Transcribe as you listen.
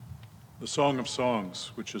The Song of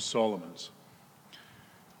Songs, which is Solomon's.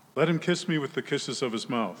 Let him kiss me with the kisses of his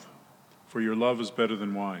mouth, for your love is better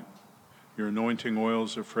than wine. Your anointing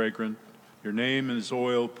oils are fragrant. Your name is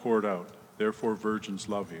oil poured out. Therefore virgins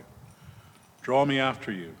love you. Draw me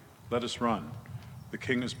after you. Let us run. The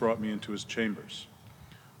king has brought me into his chambers.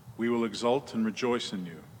 We will exult and rejoice in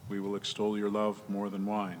you. We will extol your love more than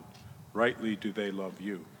wine. Rightly do they love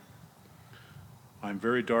you. I am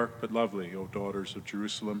very dark but lovely, O daughters of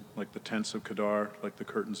Jerusalem, like the tents of Kedar, like the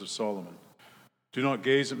curtains of Solomon. Do not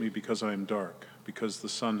gaze at me because I am dark, because the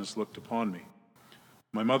sun has looked upon me.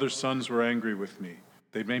 My mother's sons were angry with me.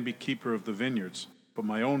 They made me keeper of the vineyards, but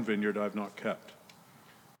my own vineyard I have not kept.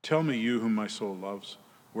 Tell me, you whom my soul loves,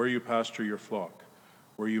 where you pasture your flock,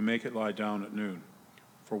 where you make it lie down at noon.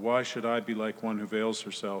 For why should I be like one who veils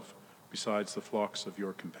herself besides the flocks of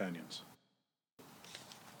your companions?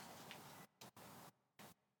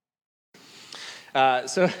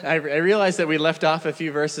 So I realized that we left off a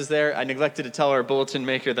few verses there. I neglected to tell our bulletin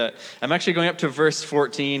maker that I'm actually going up to verse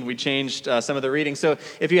 14. We changed some of the reading. So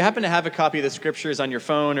if you happen to have a copy of the scriptures on your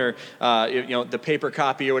phone or the paper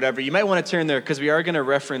copy or whatever, you might want to turn there because we are going to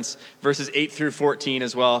reference verses 8 through 14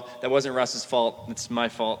 as well. That wasn't Russ's fault. It's my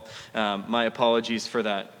fault. My apologies for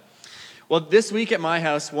that. Well, this week at my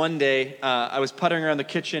house, one day, I was puttering around the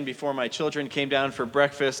kitchen before my children came down for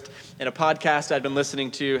breakfast, and a podcast I'd been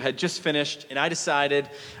listening to had just finished, and I decided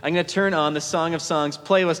I'm going to turn on the Song of Songs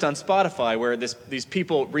playlist on Spotify, where these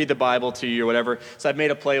people read the Bible to you or whatever. So I've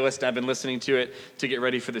made a playlist, and I've been listening to it to get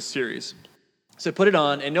ready for this series. So I put it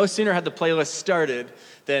on, and no sooner had the playlist started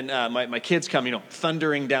than my kids come,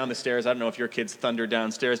 thundering down the stairs. I don't know if your kids thunder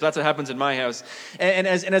downstairs, but that's what happens in my house. And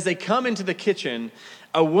as they come into the kitchen,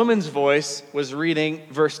 a woman's voice was reading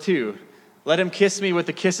verse 2. Let him kiss me with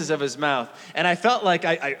the kisses of his mouth. And I felt like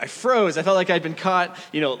I froze. I felt like I'd been caught,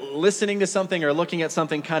 listening to something or looking at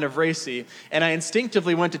something kind of racy. And I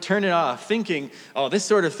instinctively went to turn it off, thinking, oh, this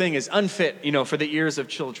sort of thing is unfit, for the ears of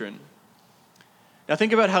children. Now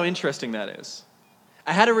think about how interesting that is.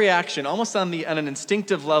 I had a reaction almost on an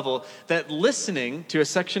instinctive level that listening to a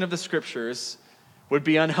section of the scriptures would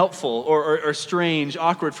be unhelpful or strange,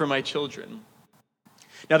 awkward for my children.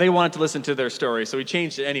 Now, they wanted to listen to their story, so we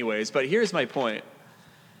changed it anyways, but here's my point.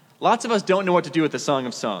 Lots of us don't know what to do with the Song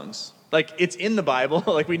of Songs. Like, it's in the Bible,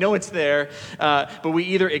 like we know it's there, but we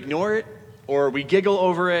either ignore it, or we giggle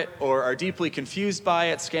over it, or are deeply confused by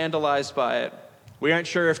it, scandalized by it. We aren't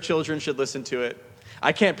sure if children should listen to it.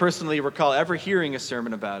 I can't personally recall ever hearing a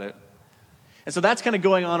sermon about it. And so that's kind of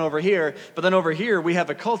going on over here, but then over here we have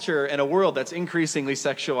a culture and a world that's increasingly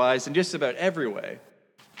sexualized in just about every way.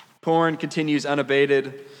 Porn continues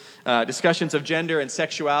unabated. Discussions of gender and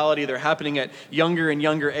sexuality, they're happening at younger and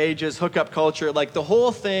younger ages. Hookup culture, like the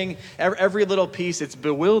whole thing, every little piece, it's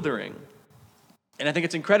bewildering. And I think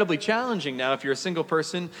it's incredibly challenging now if you're a single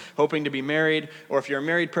person hoping to be married, or if you're a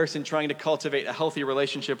married person trying to cultivate a healthy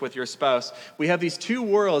relationship with your spouse. We have these two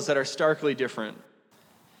worlds that are starkly different.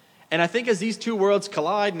 And I think as these two worlds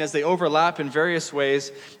collide and as they overlap in various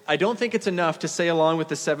ways, I don't think it's enough to say along with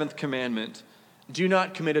the seventh commandment, do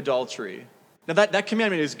not commit adultery. Now that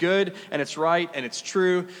commandment is good and it's right and it's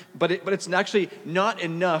true, but it's actually not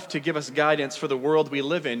enough to give us guidance for the world we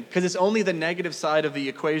live in, because it's only the negative side of the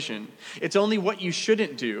equation. It's only what you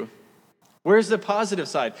shouldn't do. Where's the positive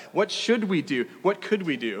side? What should we do? What could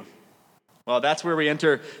we do? Well, that's where we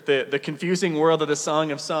enter the confusing world of a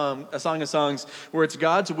Song of Songs, where it's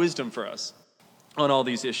God's wisdom for us on all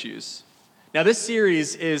these issues. Now, this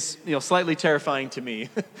series is, slightly terrifying to me,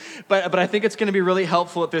 but I think it's going to be really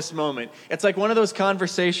helpful at this moment. It's like one of those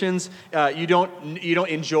conversations you don't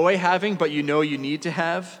enjoy having, but you need to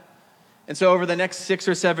have. And so over the next 6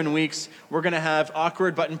 or 7 weeks, we're going to have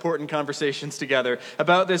awkward but important conversations together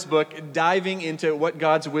about this book, diving into what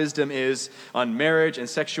God's wisdom is on marriage and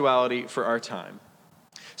sexuality for our time.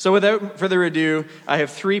 So without further ado, I have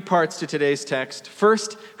 3 parts to today's text.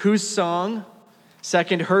 First, whose song?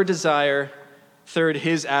 Second, her desire. Third,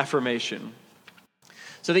 his affirmation.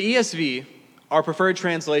 So the ESV, our preferred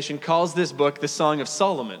translation, calls this book the Song of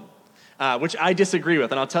Solomon, which I disagree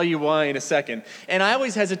with, and I'll tell you why in a second. And I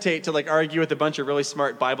always hesitate to argue with a bunch of really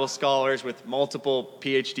smart Bible scholars with multiple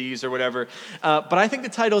PhDs or whatever, but I think the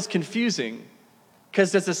title is confusing,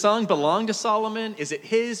 because does the song belong to Solomon? Is it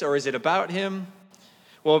his, or is it about him?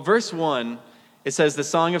 Well, verse 1, it says the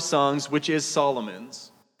Song of Songs, which is Solomon's.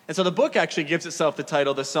 And so the book actually gives itself the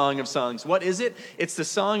title, The Song of Songs. What is it? It's the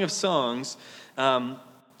Song of Songs,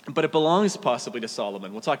 but it belongs possibly to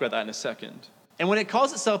Solomon. We'll talk about that in a second. And when it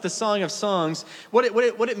calls itself the Song of Songs, what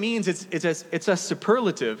it means, it's a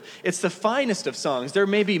superlative. It's the finest of songs. There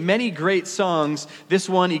may be many great songs. This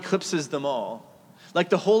one eclipses them all. Like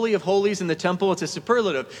the Holy of Holies in the temple, it's a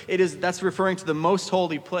superlative. That's referring to the most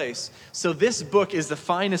holy place. So this book is the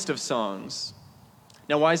finest of songs.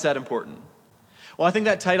 Now, why is that important? Well, I think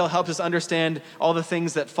that title helps us understand all the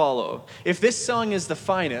things that follow. If this song is the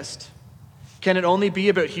finest, can it only be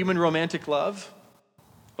about human romantic love?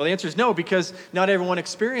 Well, the answer is no, because not everyone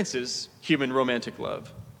experiences human romantic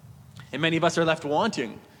love. And many of us are left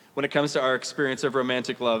wanting when it comes to our experience of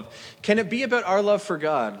romantic love. Can it be about our love for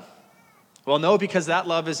God? Well, no, because that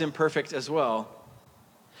love is imperfect as well.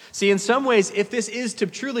 See, in some ways, if this is to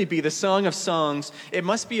truly be the Song of Songs, it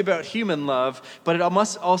must be about human love, but it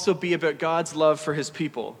must also be about God's love for his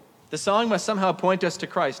people. The song must somehow point us to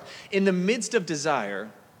Christ. In the midst of desire,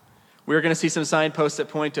 we're going to see some signposts that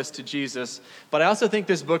point us to Jesus, but I also think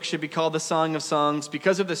this book should be called the Song of Songs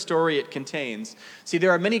because of the story it contains. See,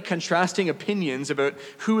 there are many contrasting opinions about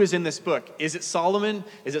who is in this book. Is it Solomon?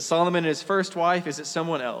 Is it Solomon and his first wife? Is it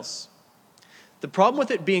someone else? The problem with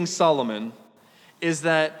it being Solomon is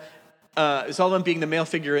that, Solomon being the male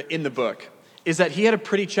figure in the book, is that he had a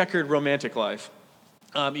pretty checkered romantic life.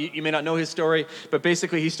 You may not know his story, but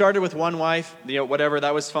basically he started with one wife, whatever,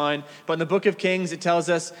 that was fine. But in the book of Kings, it tells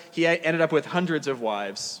us he ended up with hundreds of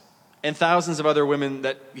wives and thousands of other women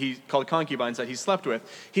that he called concubines that he slept with.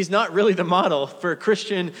 He's not really the model for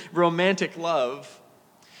Christian romantic love.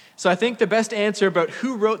 So I think the best answer about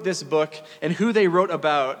who wrote this book and who they wrote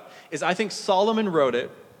about is I think Solomon wrote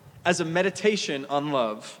it as a meditation on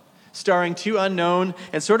love, starring two unknown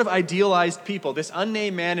and sort of idealized people, this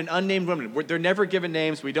unnamed man and unnamed woman. They're never given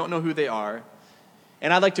names. We don't know who they are.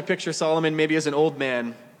 And I like to picture Solomon maybe as an old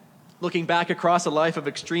man, looking back across a life of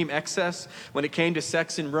extreme excess when it came to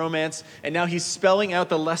sex and romance, and now he's spelling out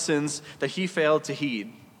the lessons that he failed to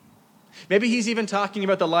heed. Maybe he's even talking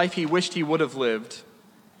about the life he wished he would have lived.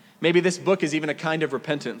 Maybe this book is even a kind of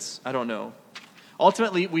repentance. I don't know.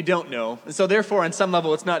 Ultimately, we don't know. And so therefore, on some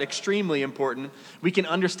level, it's not extremely important. We can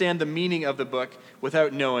understand the meaning of the book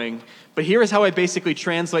without knowing. But here is how I basically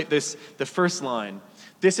translate the first line.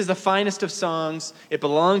 This is the finest of songs. It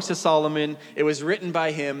belongs to Solomon. It was written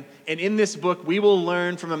by him. And in this book, we will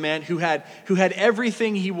learn from a man who had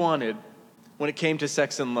everything he wanted when it came to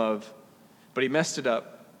sex and love. But he messed it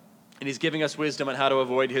up. And he's giving us wisdom on how to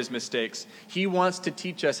avoid his mistakes. He wants to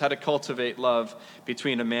teach us how to cultivate love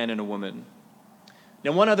between a man and a woman.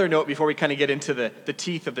 Now, one other note before we kind of get into the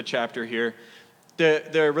teeth of the chapter here.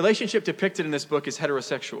 The relationship depicted in this book is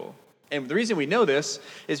heterosexual. And the reason we know this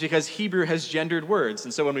is because Hebrew has gendered words.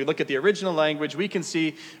 And so when we look at the original language, we can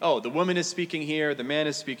see, the woman is speaking here, the man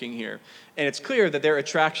is speaking here. And it's clear that their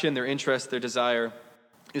attraction, their interest, their desire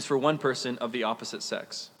is for one person of the opposite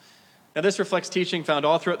sex. Now, this reflects teaching found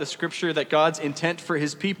all throughout the scripture that God's intent for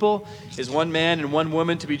his people is one man and one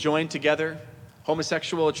woman to be joined together.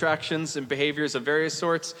 Homosexual attractions and behaviors of various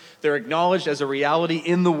sorts, they're acknowledged as a reality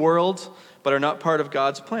in the world, but are not part of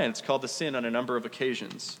God's plan. It's called the sin on a number of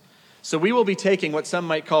occasions. So we will be taking what some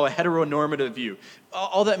might call a heteronormative view.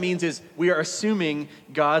 All that means is we are assuming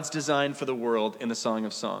God's design for the world in the Song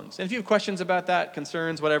of Songs. And if you have questions about that,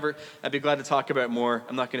 concerns, whatever, I'd be glad to talk about more.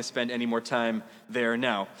 I'm not going to spend any more time there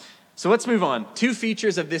now. So let's move on. Two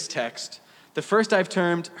features of this text. The first I've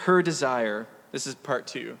termed her desire. This is part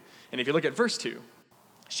 2. And if you look at verse 2,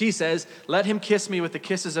 she says, "Let him kiss me with the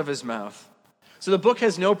kisses of his mouth." So the book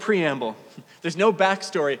has no preamble. There's no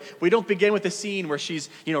backstory. We don't begin with a scene where she's,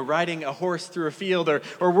 riding a horse through a field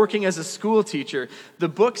or working as a school teacher. The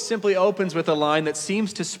book simply opens with a line that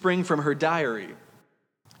seems to spring from her diary,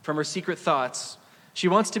 from her secret thoughts. She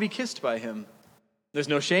wants to be kissed by him. There's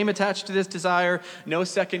no shame attached to this desire, no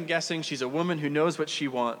second guessing. She's a woman who knows what she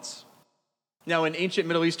wants. Now, in ancient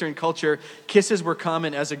Middle Eastern culture, kisses were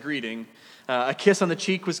common as a greeting. A kiss on the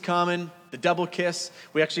cheek was common, the double kiss.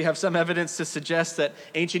 We actually have some evidence to suggest that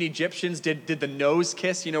ancient Egyptians did the nose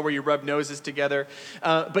kiss, where you rub noses together.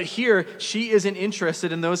 But here, she isn't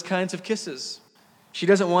interested in those kinds of kisses. She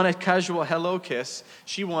doesn't want a casual hello kiss.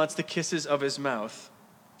 She wants the kisses of his mouth.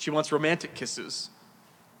 She wants romantic kisses.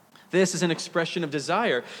 This is an expression of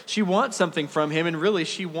desire. She wants something from him, and really,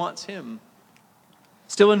 she wants him.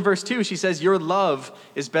 Still in verse 2, she says, "Your love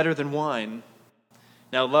is better than wine."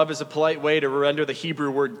 Now, love is a polite way to render the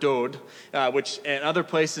Hebrew word dod, which in other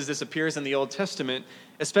places this appears in the Old Testament,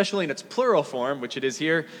 especially in its plural form, which it is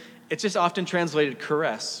here. It's just often translated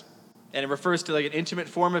caress. And it refers to like an intimate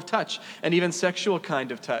form of touch, and even sexual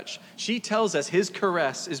kind of touch. She tells us his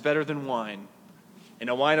caress is better than wine. And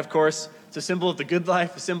a wine, of course, it's a symbol of the good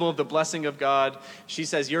life, a symbol of the blessing of God. She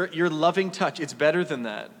says, your loving touch, it's better than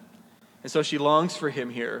that. And so she longs for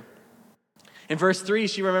him here. In verse 3,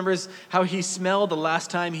 she remembers how he smelled the last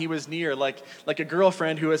time he was near, like a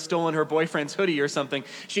girlfriend who has stolen her boyfriend's hoodie or something.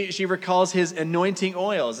 She recalls his anointing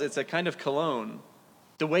oils. It's a kind of cologne.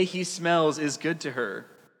 The way he smells is good to her.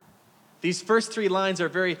 These first 3 lines are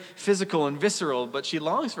very physical and visceral, but she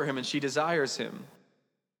longs for him and she desires him.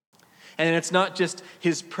 And it's not just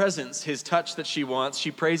his presence, his touch that she wants.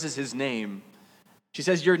 She praises his name. She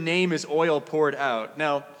says, "Your name is oil poured out."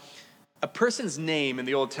 Now, a person's name in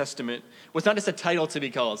the Old Testament was not just a title to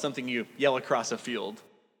be called, something you yell across a field,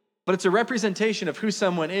 but it's a representation of who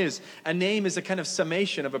someone is. A name is a kind of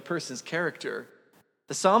summation of a person's character.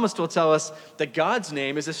 The psalmist will tell us that God's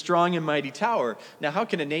name is a strong and mighty tower. Now, how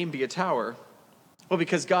can a name be a tower? Well,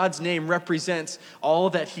 because God's name represents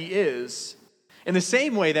all that he is. In the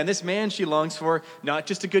same way, then, this man she longs for, not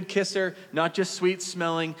just a good kisser, not just sweet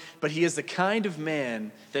smelling, but he is the kind of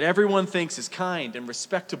man that everyone thinks is kind and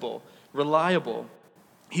respectable, reliable.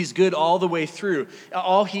 He's good all the way through.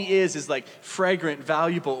 All he is like fragrant,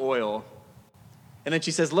 valuable oil. And then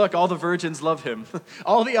she says, look, all the virgins love him.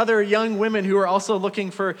 All the other young women who are also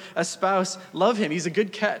looking for a spouse love him. He's a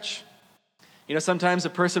good catch. You know, sometimes a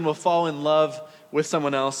person will fall in love with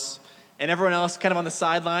someone else, and everyone else kind of on the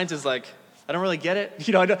sidelines is like, I don't really get it.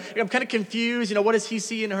 You know, I'm kind of confused. You know, what does he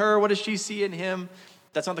see in her? What does she see in him?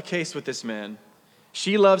 That's not the case with this man.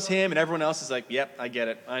 She loves him, and everyone else is like, yep, I get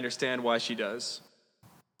it. I understand why she does.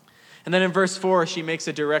 And then in verse 4, she makes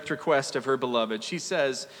a direct request of her beloved. She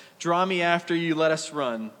says, draw me after you, let us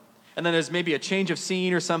run. And then there's maybe a change of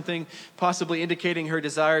scene or something, possibly indicating her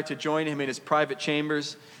desire to join him in his private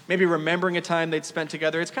chambers, maybe remembering a time they'd spent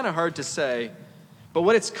together. It's kind of hard to say. But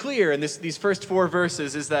what it's clear in these first 4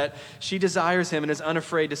 verses is that she desires him and is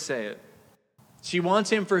unafraid to say it. She wants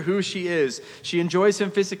him for who she is. She enjoys him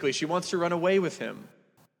physically. She wants to run away with him.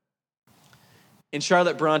 In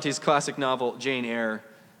Charlotte Bronte's classic novel, Jane Eyre,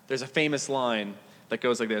 there's a famous line that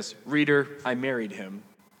goes like this: "Reader, I married him."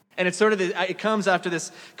 And it's sort of, it comes after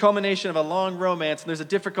this culmination of a long romance, and there's a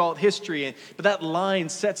difficult history, but that line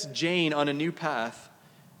sets Jane on a new path.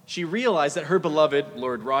 She realized that her beloved,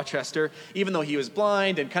 Lord Rochester, even though he was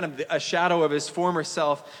blind and kind of a shadow of his former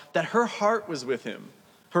self, that her heart was with him.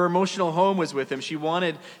 Her emotional home was with him. She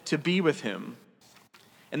wanted to be with him.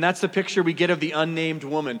 And that's the picture we get of the unnamed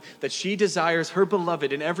woman, that she desires her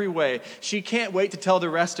beloved in every way. She can't wait to tell the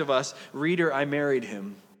rest of us, reader, I married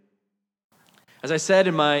him. As I said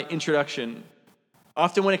in my introduction,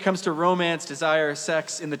 often when it comes to romance, desire,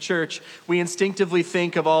 sex in the church, we instinctively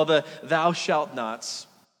think of all the thou shalt nots.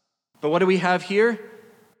 But what do we have here?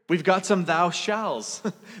 We've got some thou shalls.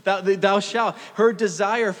 Thou shalt. Her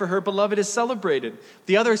desire for her beloved is celebrated.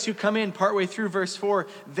 The others who come in partway through verse 4,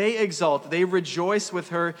 they exalt, they rejoice with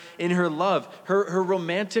her in her love, her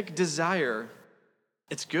romantic desire.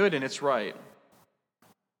 It's good and it's right.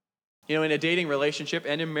 You know, in a dating relationship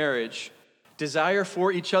and in marriage, desire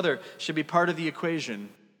for each other should be part of the equation.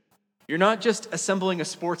 You're not just assembling a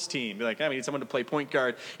sports team. You're like, I need someone to play point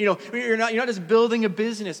guard. You know, you're not just building a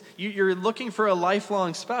business. You're looking for a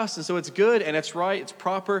lifelong spouse. And so it's good and it's right, it's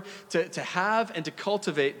proper to have and to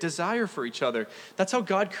cultivate desire for each other. That's how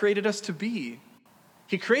God created us to be.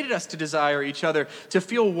 He created us to desire each other, to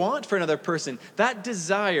feel want for another person. That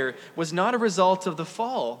desire was not a result of the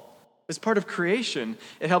fall. It's part of creation.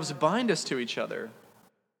 It helps bind us to each other.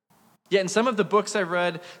 Yet in some of the books I've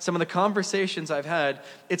read, some of the conversations I've had,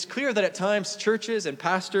 it's clear that at times churches and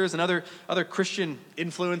pastors and other Christian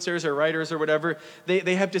influencers or writers or whatever,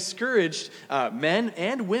 they have discouraged men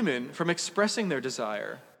and women from expressing their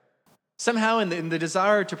desire. Somehow in the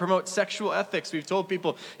desire to promote sexual ethics, we've told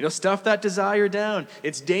people, stuff that desire down.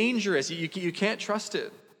 It's dangerous. You can't trust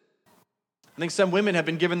it. I think some women have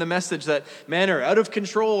been given the message that men are out of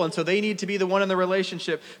control, and so they need to be the one in the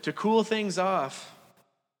relationship to cool things off.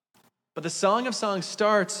 But the Song of Songs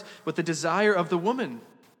starts with the desire of the woman.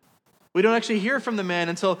 We don't actually hear from the man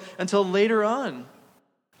until later on.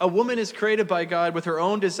 A woman is created by God with her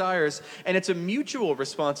own desires, and it's a mutual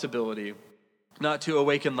responsibility not to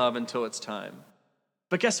awaken love until it's time.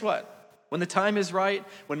 But guess what? When the time is right,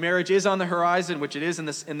 when marriage is on the horizon, which it is in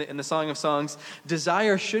the Song of Songs,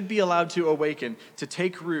 desire should be allowed to awaken, to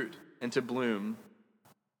take root, and to bloom.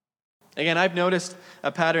 Again, I've noticed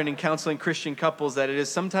a pattern in counseling Christian couples that it is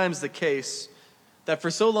sometimes the case that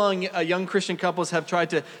for so long young Christian couples have tried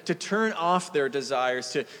to turn off their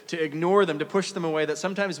desires, to ignore them, to push them away, that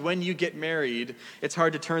sometimes when you get married, it's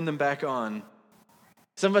hard to turn them back on.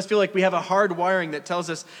 Some of us feel like we have a hard wiring that tells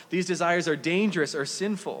us these desires are dangerous or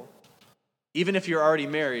sinful, even if you're already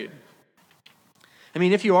married. I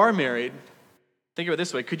mean, if you are married, think of it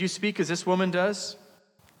this way. Could you speak as this woman does?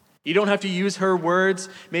 You don't have to use her words.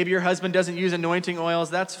 Maybe your husband doesn't use anointing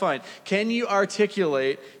oils. That's fine. Can you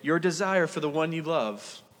articulate your desire for the one you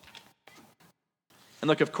love? And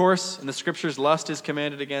look, of course, in the scriptures, lust is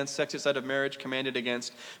commanded against, sex outside of marriage commanded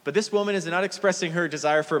against. But this woman is not expressing her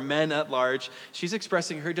desire for men at large. She's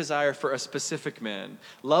expressing her desire for a specific man.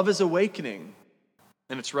 Love is awakening,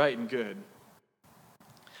 and it's right and good.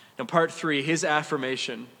 Now, part 3, his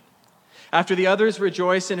affirmation. After the others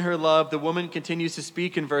rejoice in her love, the woman continues to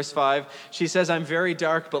speak in verse 5. She says, I'm very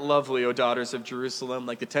dark but lovely, O daughters of Jerusalem,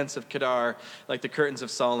 like the tents of Kedar, like the curtains of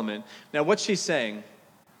Solomon. Now, what's she saying?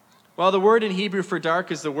 Well, the word in Hebrew for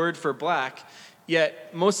dark is the word for black,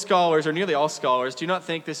 yet most scholars, or nearly all scholars, do not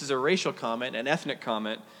think this is a racial comment, an ethnic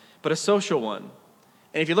comment, but a social one.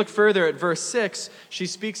 And if you look further at verse 6, she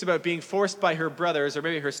speaks about being forced by her brothers, or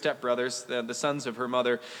maybe her stepbrothers, the sons of her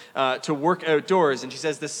mother, to work outdoors. And she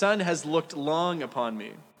says, the sun has looked long upon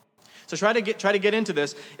me. So try to get into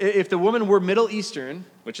this. If the woman were Middle Eastern,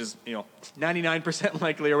 which is 99%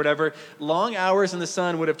 likely or whatever, long hours in the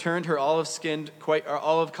sun would have turned her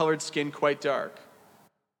olive-colored skin quite dark.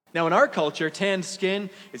 Now, in our culture, tanned skin,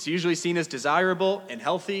 it's usually seen as desirable and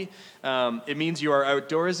healthy. It means you are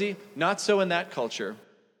outdoorsy. Not so in that culture.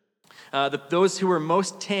 Those who were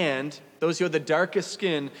most tanned, those who had the darkest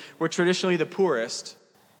skin, were traditionally the poorest.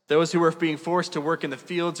 Those who were being forced to work in the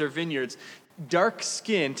fields or vineyards. Dark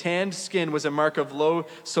skin, tanned skin, was a mark of low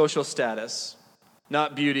social status,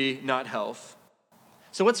 not beauty, not health.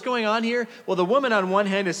 So what's going on here? Well, the woman on one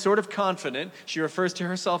hand is sort of confident. She refers to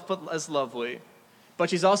herself as lovely. But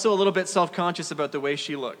she's also a little bit self-conscious about the way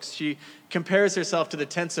she looks. She compares herself to the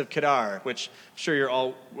tents of Kedar, which I'm sure you're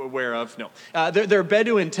all aware of. No. They're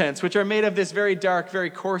Bedouin tents, which are made of this very dark, very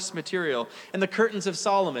coarse material. And the curtains of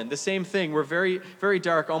Solomon, the same thing, were very, very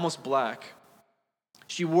dark, almost black.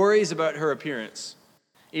 She worries about her appearance,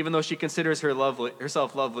 even though she considers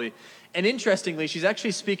herself lovely. And interestingly, she's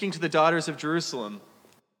actually speaking to the daughters of Jerusalem.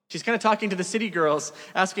 She's kind of talking to the city girls,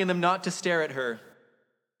 asking them not to stare at her.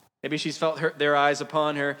 Maybe she's felt their eyes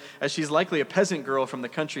upon her, as she's likely a peasant girl from the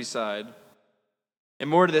countryside. And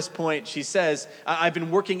more to this point, she says, I've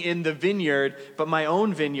been working in the vineyard, but my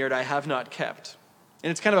own vineyard I have not kept. And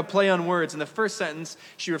it's kind of a play on words. In the first sentence,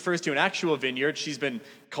 she refers to an actual vineyard. She's been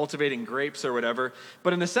cultivating grapes or whatever.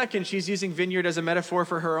 But in the second, she's using vineyard as a metaphor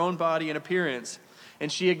for her own body and appearance.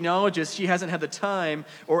 And she acknowledges she hasn't had the time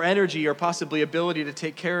or energy or possibly ability to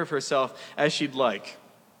take care of herself as she'd like.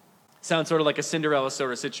 Sounds sort of like a Cinderella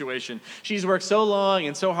sort of situation. She's worked so long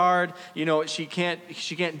and so hard, she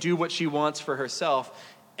can't do what she wants for herself,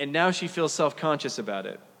 and now she feels self-conscious about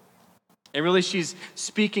it. And really, she's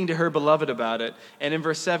speaking to her beloved about it. And in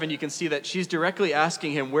verse 7, you can see that she's directly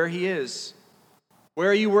asking him where he is. Where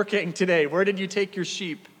are you working today? Where did you take your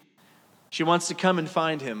sheep? She wants to come and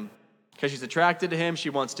find him because she's attracted to him. She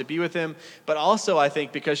wants to be with him. But also, I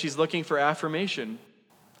think, because she's looking for affirmation.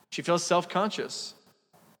 She feels self-conscious.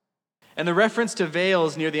 And the reference to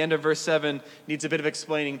veils near the end of verse 7 needs a bit of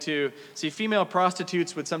explaining too. See, female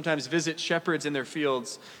prostitutes would sometimes visit shepherds in their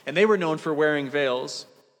fields, and they were known for wearing veils.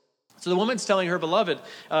 So the woman's telling her beloved,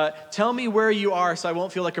 tell me where you are so I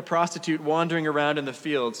won't feel like a prostitute wandering around in the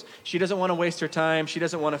fields. She doesn't want to waste her time. She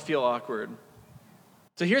doesn't want to feel awkward.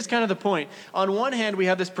 So here's kind of the point. On one hand, we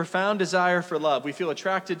have this profound desire for love. We feel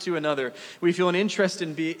attracted to another. We feel an interest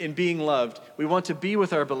in being loved. We want to be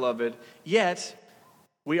with our beloved. Yet,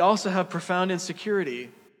 we also have profound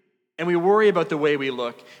insecurity, and we worry about the way we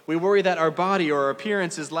look. We worry that our body or our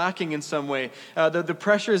appearance is lacking in some way.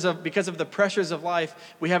 Because of the pressures of life,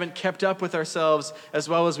 we haven't kept up with ourselves as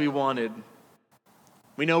well as we wanted.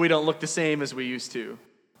 We know we don't look the same as we used to.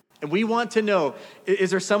 And we want to know,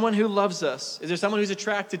 is there someone who loves us? Is there someone who's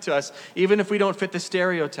attracted to us, even if we don't fit the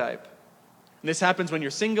stereotype? And this happens when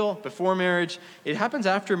you're single, before marriage. It happens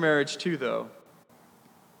after marriage too, though.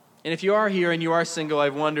 And if you are here and you are single,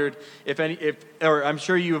 I've wondered or I'm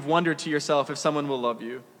sure you have wondered to yourself if someone will love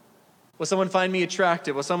you. Will someone find me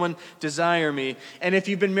attractive? Will someone desire me? And if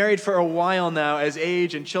you've been married for a while now, as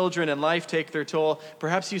age and children and life take their toll,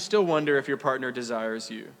 perhaps you still wonder if your partner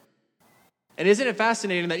desires you. And isn't it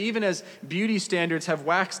fascinating that even as beauty standards have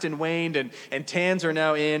waxed and waned and tans are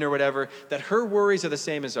now in or whatever, that her worries are the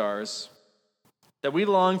same as ours? That we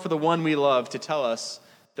long for the one we love to tell us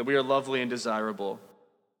that we are lovely and desirable.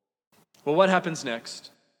 Well, what happens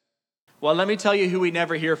next? Well, let me tell you who we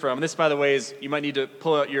never hear from. This, by the way, is you might need to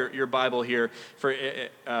pull out your Bible here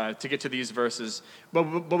to get to these verses.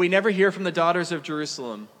 But we never hear from the daughters of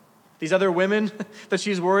Jerusalem. These other women that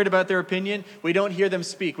she's worried about their opinion, we don't hear them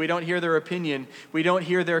speak. We don't hear their opinion. We don't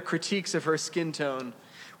hear their critiques of her skin tone.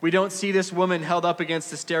 We don't see this woman held up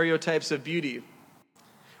against the stereotypes of beauty.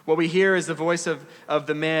 What we hear is the voice of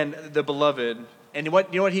the man, the beloved. And you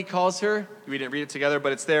know what he calls her? We didn't read it together,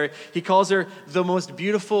 but it's there. He calls her the most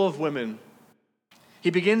beautiful of women. He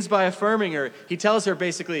begins by affirming her. He tells her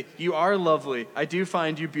basically, you are lovely. I do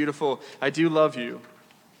find you beautiful. I do love you.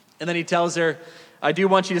 And then he tells her, I do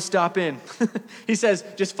want you to stop in. He says,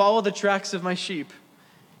 just follow the tracks of my sheep.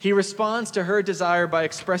 He responds to her desire by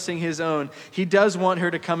expressing his own. He does want her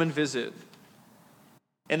to come and visit.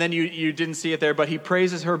 And then you didn't see it there, but he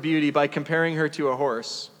praises her beauty by comparing her to a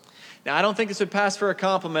horse. Now, I don't think this would pass for a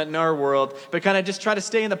compliment in our world, but kind of just try to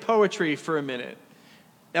stay in the poetry for a minute.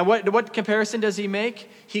 Now, what comparison does he make?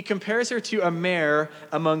 He compares her to a mare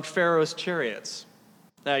among Pharaoh's chariots.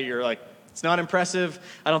 Now, you're like, it's not impressive.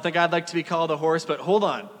 I don't think I'd like to be called a horse, but hold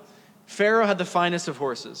on. Pharaoh had the finest of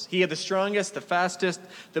horses. He had the strongest, the fastest,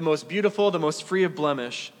 the most beautiful, the most free of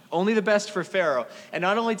blemish. Only the best for Pharaoh. And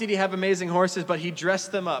not only did he have amazing horses, but he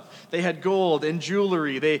dressed them up. They had gold and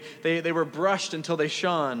jewelry. They were brushed until they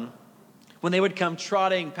shone. When they would come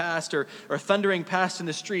trotting past or thundering past in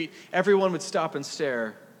the street, everyone would stop and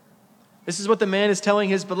stare. This is what the man is telling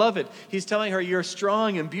his beloved. He's telling her, you're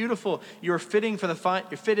strong and beautiful. You're fitted for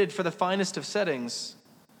the finest of settings.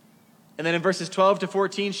 And then in verses 12 to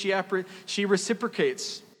 14, she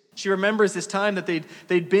reciprocates. She remembers this time that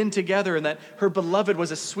they'd been together and that her beloved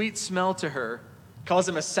was a sweet smell to her. Calls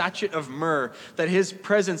him a sachet of myrrh, that his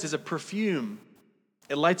presence is a perfume.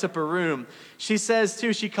 It lights up a room. She says,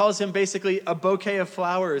 too, she calls him basically a bouquet of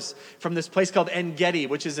flowers from this place called En-Gedi,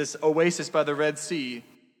 which is this oasis by the Red Sea.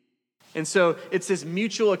 And so it's this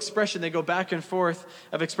mutual expression. They go back and forth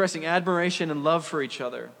of expressing admiration and love for each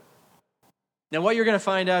other. Now, what you're going to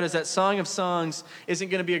find out is that Song of Songs isn't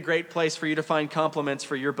going to be a great place for you to find compliments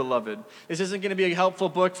for your beloved. This isn't going to be a helpful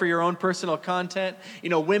book for your own personal content. You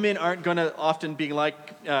know, women aren't going to often be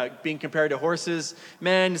being compared to horses.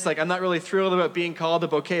 Men, it's like, I'm not really thrilled about being called a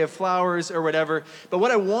bouquet of flowers or whatever. But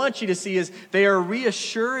what I want you to see is they are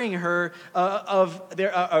reassuring her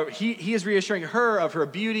he is reassuring her of her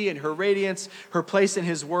beauty and her radiance, her place in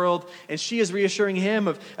his world. And she is reassuring him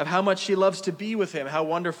of how much she loves to be with him, how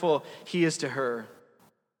wonderful he is to her.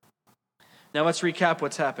 Now let's recap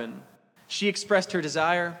what's happened. She expressed her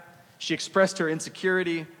desire. She expressed her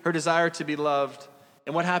insecurity, her desire to be loved.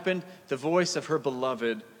 And what happened? The voice of her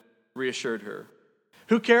beloved reassured her.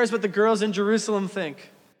 Who cares what the girls in Jerusalem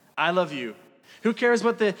think? I love you. Who cares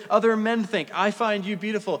what the other men think? I find you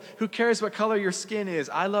beautiful. Who cares what color your skin is?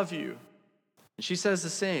 I love you. And she says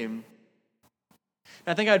the same.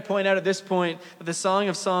 And I think I'd point out at this point that the Song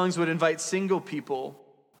of Songs would invite single people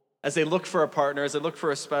as they look for a partner, as they look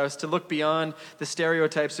for a spouse, to look beyond the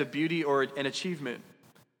stereotypes of beauty or an achievement.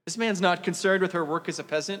 This man's not concerned with her work as a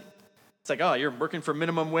peasant. It's like, oh, you're working for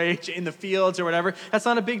minimum wage in the fields or whatever. That's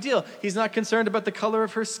not a big deal. He's not concerned about the color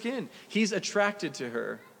of her skin. He's attracted to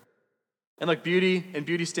her. And look, beauty and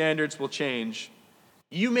beauty standards will change.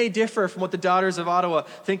 You may differ from what the daughters of Ottawa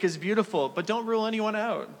think is beautiful, but don't rule anyone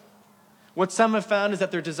out. What some have found is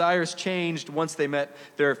that their desires changed once they met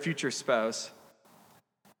their future spouse.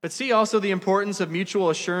 But see also the importance of mutual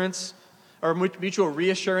assurance or mutual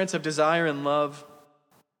reassurance of desire and love.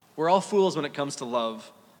 We're all fools when it comes to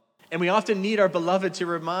love. And we often need our beloved to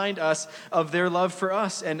remind us of their love for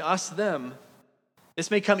us and us them. This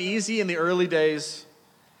may come easy in the early days,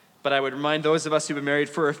 but I would remind those of us who've been married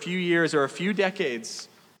for a few years or a few decades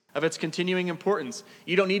of its continuing importance.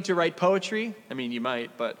 You don't need to write poetry. I mean, you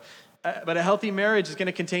might, but a healthy marriage is going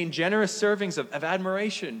to contain generous servings of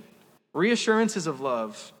admiration, reassurances of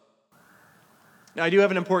love. Now, I do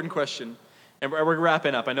have an important question, and we're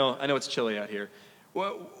wrapping up. I know it's chilly out here.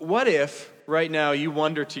 What if, right now, you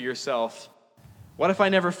wonder to yourself, what if I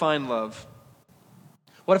never find love?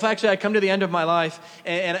 What if I come to the end of my life,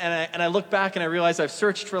 and I look back and I realize I've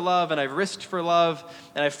searched for love, and I've risked for love,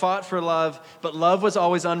 and I've fought for love, but love was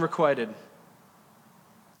always unrequited?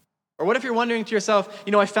 Or what if you're wondering to yourself,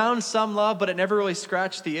 I found some love, but it never really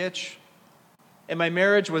scratched the itch? And my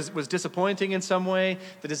marriage was disappointing in some way.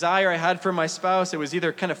 The desire I had for my spouse, it was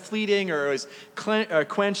either kind of fleeting or it was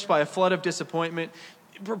quenched by a flood of disappointment.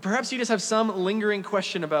 Perhaps you just have some lingering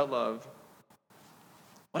question about love.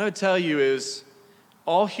 What I would tell you is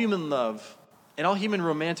all human love and all human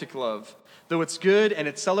romantic love, though it's good and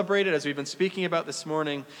it's celebrated as we've been speaking about this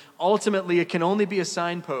morning, ultimately it can only be a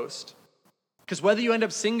signpost. Because whether you end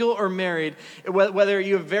up single or married, whether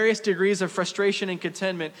you have various degrees of frustration and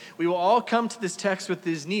contentment, we will all come to this text with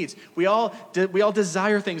these needs. We all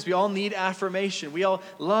desire things. We all need affirmation. We all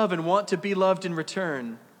love and want to be loved in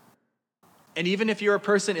return. And even if you're a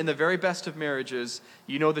person in the very best of marriages,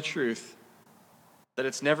 you know the truth, that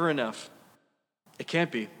it's never enough. It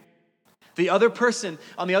can't be. The other person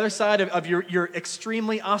on the other side of your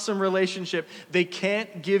extremely awesome relationship, they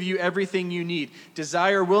can't give you everything you need.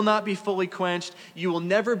 Desire will not be fully quenched. You will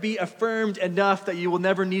never be affirmed enough that you will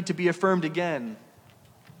never need to be affirmed again.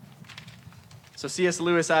 So C.S.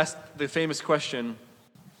 Lewis asked the famous question,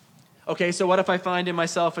 okay, so what if I find in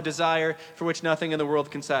myself a desire for which nothing in the world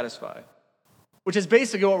can satisfy? Which is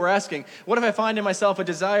basically what we're asking. What if I find in myself a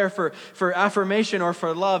desire for affirmation or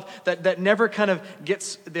for love that never kind of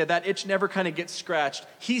gets, that itch never kind of gets scratched?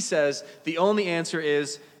 He says the only answer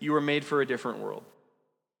is you were made for a different world.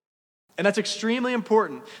 And that's extremely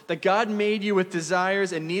important, that God made you with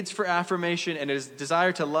desires and needs for affirmation and a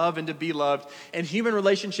desire to love and to be loved. And human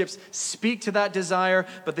relationships speak to that desire,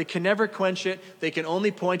 but they can never quench it. They can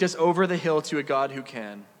only point us over the hill to a God who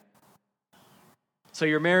can. So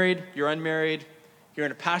you're married, you're unmarried, you're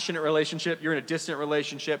in a passionate relationship, you're in a distant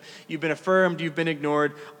relationship, you've been affirmed, you've been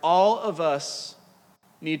ignored. All of us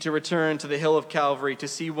need to return to the hill of Calvary to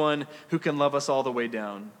see one who can love us all the way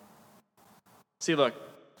down. See, look,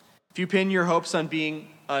 if you pin your hopes on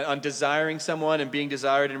desiring someone and being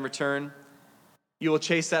desired in return, you will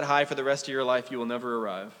chase that high for the rest of your life. You will never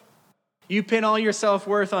arrive. You pin all your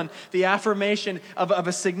self-worth on the affirmation of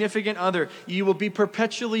a significant other. You will be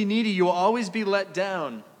perpetually needy. You will always be let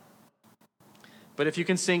down. But if you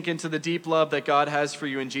can sink into the deep love that God has for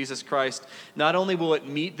you in Jesus Christ, not only will it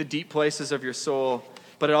meet the deep places of your soul,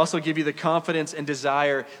 but it also give you the confidence and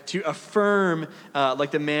desire to affirm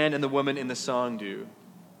like the man and the woman in the song do.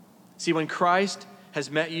 See, when Christ has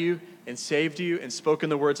met you and saved you and spoken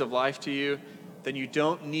the words of life to you, then you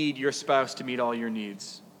don't need your spouse to meet all your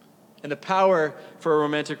needs. And the power for a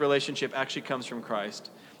romantic relationship actually comes from Christ.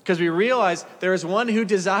 Because we realize there is one who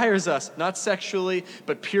desires us, not sexually,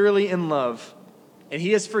 but purely in love. And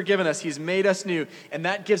he has forgiven us. He's made us new. And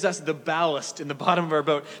that gives us the ballast in the bottom of our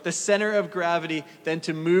boat, the center of gravity, then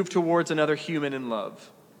to move towards another human in love.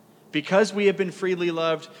 Because we have been freely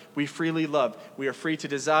loved, we freely love. We are free to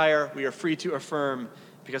desire. We are free to affirm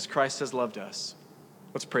because Christ has loved us.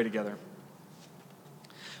 Let's pray together.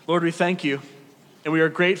 Lord, we thank you. And we are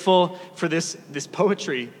grateful for this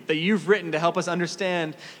poetry that you've written to help us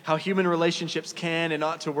understand how human relationships can and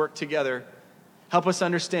ought to work together. Help us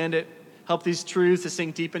understand it. Help these truths to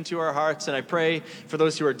sink deep into our hearts. And I pray for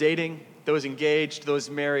those who are dating, those engaged, those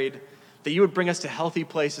married, that you would bring us to healthy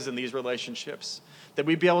places in these relationships, that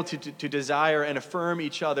we'd be able to desire and affirm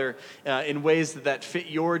each other in ways that fit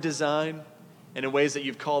your design and in ways that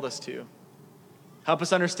you've called us to. Help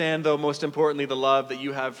us understand, though, most importantly, the love that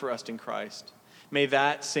you have for us in Christ. May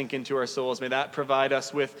that sink into our souls. May that provide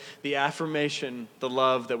us with the affirmation, the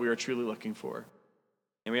love that we are truly looking for.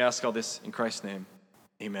 And we ask all this in Christ's name.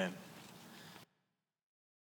 Amen.